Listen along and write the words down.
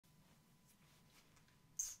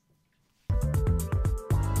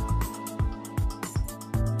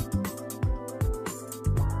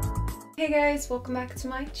Hey guys, welcome back to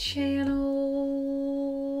my channel.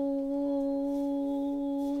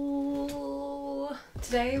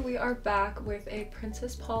 Today we are back with a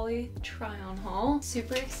Princess Polly try-on haul.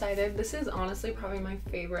 Super excited. This is honestly probably my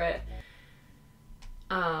favorite.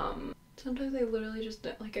 Sometimes I literally just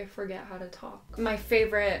like I forget how to talk. My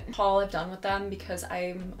favorite haul I've done with them because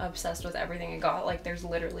I'm obsessed with everything I got. Like there's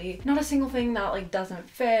literally not a single thing that like doesn't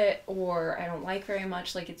fit or I don't like very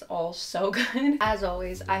much. Like it's all so good. As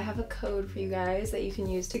always, I have a code for you guys that you can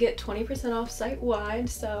use to get 20% off site-wide.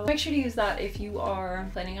 So make sure to use that if you are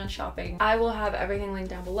planning on shopping. I will have everything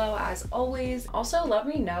linked down below as always. Also, let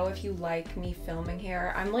me know if you like me filming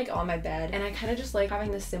here. I'm like on my bed and I kind of just like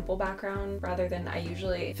having this simple background rather than I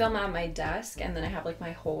usually film at my desk and then I have like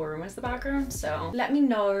my whole room as the background. So let me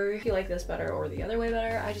know if you like this better or the other way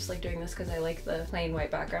better. I just like doing this because I like the plain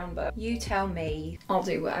white background, but you tell me. I'll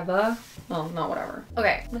do whatever. Well, not whatever.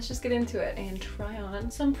 Okay, let's just get into it and try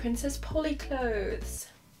on some Princess Polly clothes.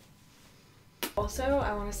 Also,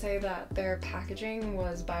 I want to say that their packaging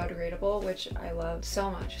was biodegradable, which I love so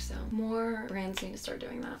much, so more brands need to start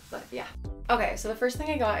doing that, but yeah. Okay, so the first thing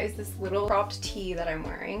I got is this little cropped tee that I'm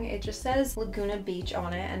wearing. It just says Laguna Beach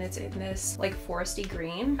on it, and it's in this like foresty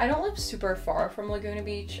green. I don't live super far from Laguna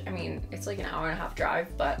Beach. I mean, it's like an hour-and-a-half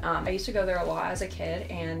drive, but I used to go there a lot as a kid,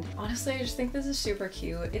 and honestly, I just think this is super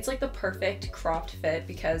cute. It's like the perfect cropped fit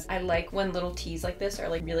because I like when little tees like this are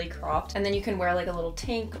like really cropped, and then you can wear like a little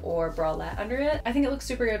tank or bralette under it. I think it looks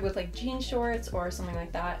super good with like jean shorts or something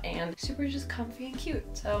like that, and super just comfy and cute.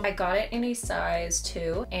 So I got it in a size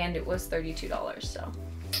 2 and it was $32. So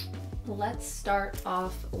let's start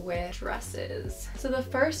off with dresses. So the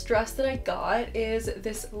first dress that I got is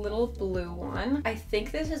this little blue one. I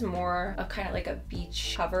think this is more of kind of like a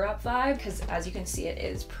beach cover-up vibe because as you can see it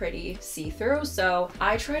is pretty see-through. So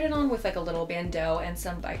I tried it on with like a little bandeau and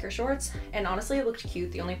some biker shorts, and honestly it looked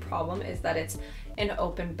cute. The only problem is that it's an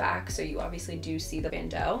open back, so you obviously do see the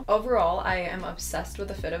bandeau. Overall, I am obsessed with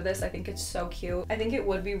the fit of this. I think it's so cute. I think it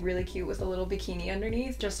would be really cute with a little bikini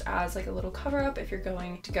underneath, just as like a little cover up if you're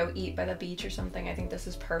going to go eat by the beach or something. I think this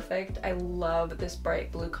is perfect. I love this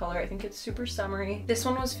bright blue color. I think it's super summery. This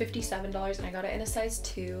one was $57 and I got it in a size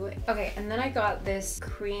 2. Okay, and then I got this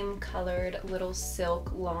cream colored little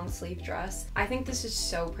silk long sleeve dress. I think this is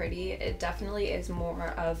so pretty. It definitely is more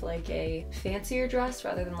of like a fancier dress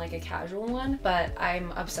rather than like a casual one, but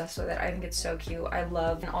I'm obsessed with it. I think it's so cute. I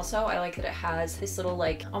love, and also I like that it has this little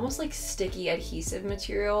like almost like sticky adhesive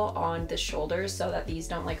material on the shoulders so that these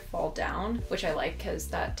don't like fall down, which I like because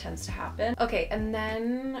that tends to happen. Okay, and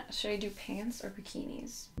then should I do pants or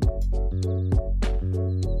bikinis?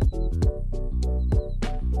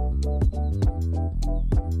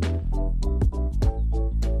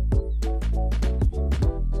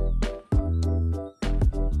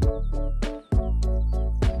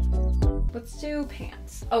 Let's do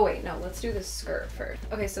pants. Oh wait, no, let's do the skirt first.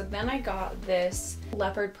 Okay, so then I got this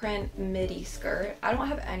leopard print midi skirt. I don't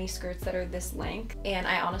have any skirts that are this length, and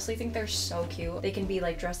I honestly think they're so cute. They can be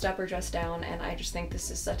like dressed up or dressed down, and I just think this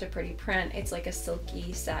is such a pretty print. It's like a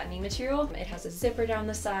silky satiny material. It has a zipper down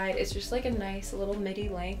the side. It's just like a nice little midi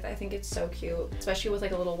length. I think it's so cute, especially with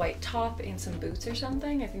like a little white top and some boots or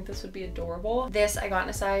something. I think this would be adorable. This I got in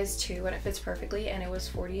a size 2 and it fits perfectly, and it was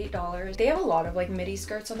 $48. They have a lot of like midi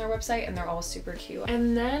skirts on their website and they're all super cute.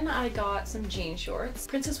 And then I got some jean shorts.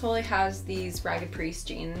 Princess Polly has these Ragged Priest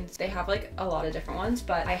jeans. They have like a lot of different ones,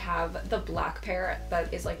 but I have the black pair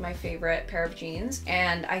that is like my favorite pair of jeans,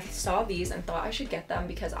 and I saw these and thought I should get them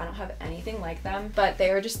because I don't have anything like them. But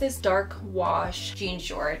they are just this dark wash jean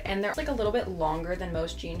short, and they're like a little bit longer than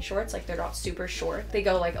most jean shorts. Like they're not super short. They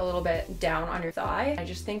go like a little bit down on your thigh. I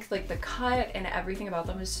just think like the cut and everything about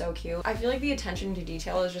them is so cute. I feel like the attention to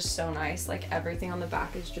detail is just so nice. Like everything on the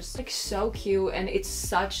back is just like so cute, and it's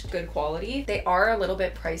such good quality. They are a little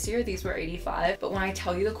bit pricier. These were $85, but when I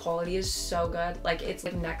tell you the quality is so good, like it's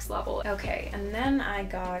like next level. Okay, and then I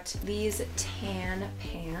got these tan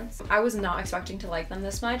pants. I was not expecting to like them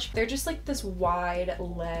this much. They're just like this wide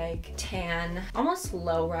leg tan, almost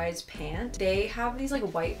low-rise pant. They have these like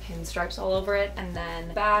white pinstripes all over it, and then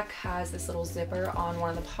the back has this little zipper on one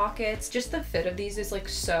of the pockets. Just the fit of these is like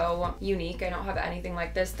so unique. I don't have anything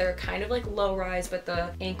like this. They're kind of like low-rise, but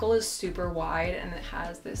the ankle is super wide, and it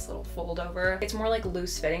has this little fold over. It's more like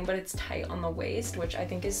loose fitting, but it's tight on the waist, which I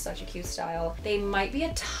think is such a cute style. They might be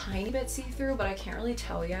a tiny bit see-through, but I can't really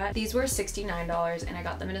tell yet. These were $69 and I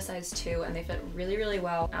got them in a size 2 and they fit really, really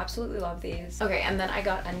well. Absolutely love these. Okay, and then I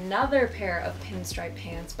got another pair of pinstripe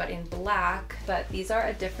pants, but in black, but these are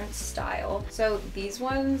a different style. So these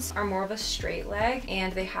ones are more of a straight leg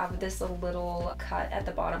and they have this little cut at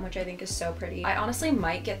the bottom, which I think is so pretty. I honestly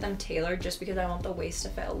might get them tailored just because I want the waist to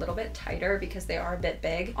fit a little bit tighter because they are a bit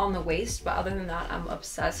big on the waist, but other than that, I'm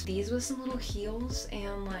obsessed. These with some little heels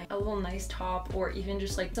and like a little nice top, or even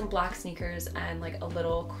just like some black sneakers and like a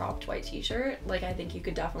little cropped white t-shirt. Like I think you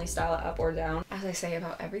could definitely style it up or down. As I say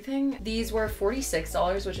about everything, these were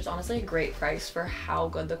 $46, which is honestly a great price for how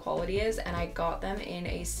good the quality is, and I got them in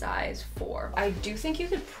a size 4. I do think you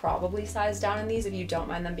could probably size down in these if you don't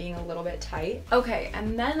mind them being a little bit tight. Okay,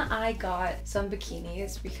 and then I got some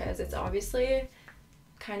bikinis because it's obviously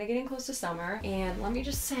kind of getting close to summer, and let me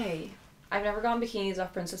just say, I've never gotten bikinis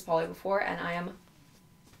off Princess Polly before and I am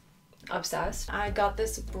obsessed. I got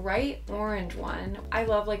this bright orange one. I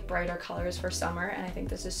love like brighter colors for summer and I think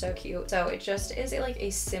this is so cute. So it just is like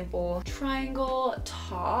a simple triangle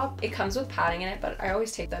top. It comes with padding in it, but I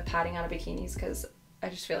always take the padding out of bikinis because I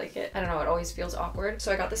just feel like it always feels awkward.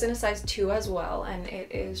 So I got this in a size 2 as well, and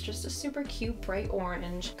it is just a super cute bright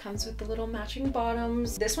orange. Comes with the little matching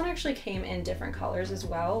bottoms. This one actually came in different colors as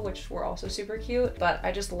well, which were also super cute, but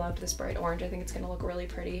I just loved this bright orange. I think it's gonna look really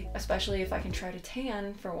pretty, especially if I can try to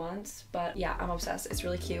tan for once. But yeah, I'm obsessed. It's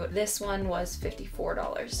really cute. This one was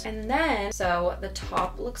 $54. And then, so the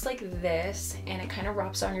top looks like this, and it kind of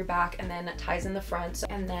wraps on your back and then ties in the front.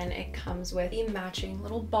 And then it comes with the matching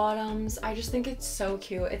little bottoms. I just think it's so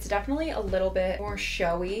cute. It's definitely a little bit more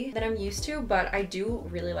showy than I'm used to, but I do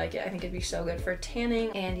really like it. I think it'd be so good for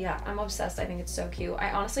tanning, and yeah, I'm obsessed. I think it's so cute.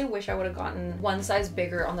 I honestly wish I would have gotten one size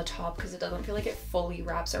bigger on the top because it doesn't feel like it fully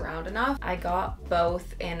wraps around enough. I got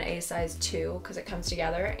both in a size 2 because it comes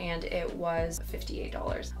together, and it was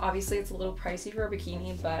 $58. Obviously it's a little pricey for a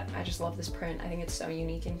bikini, but I just love this print. I think it's so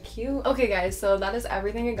unique and cute. Okay guys, so that is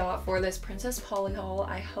everything I got for this Princess Polly haul.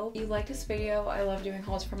 I hope you liked this video. I love doing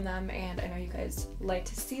hauls from them, and I know you guys like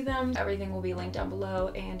to see them. Everything will be linked down below,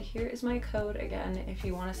 and here is my code again if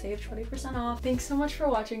you want to save 20% off. Thanks so much for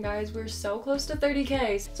watching, guys. We're so close to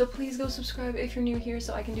 30K, so please go subscribe if you're new here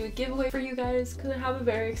so I can do a giveaway for you guys because I have a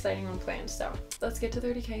very exciting one planned. So let's get to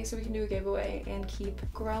 30K so we can do a giveaway and keep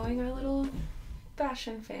growing our little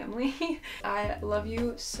fashion family. I love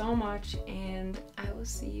you so much, and I will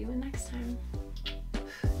see you next time.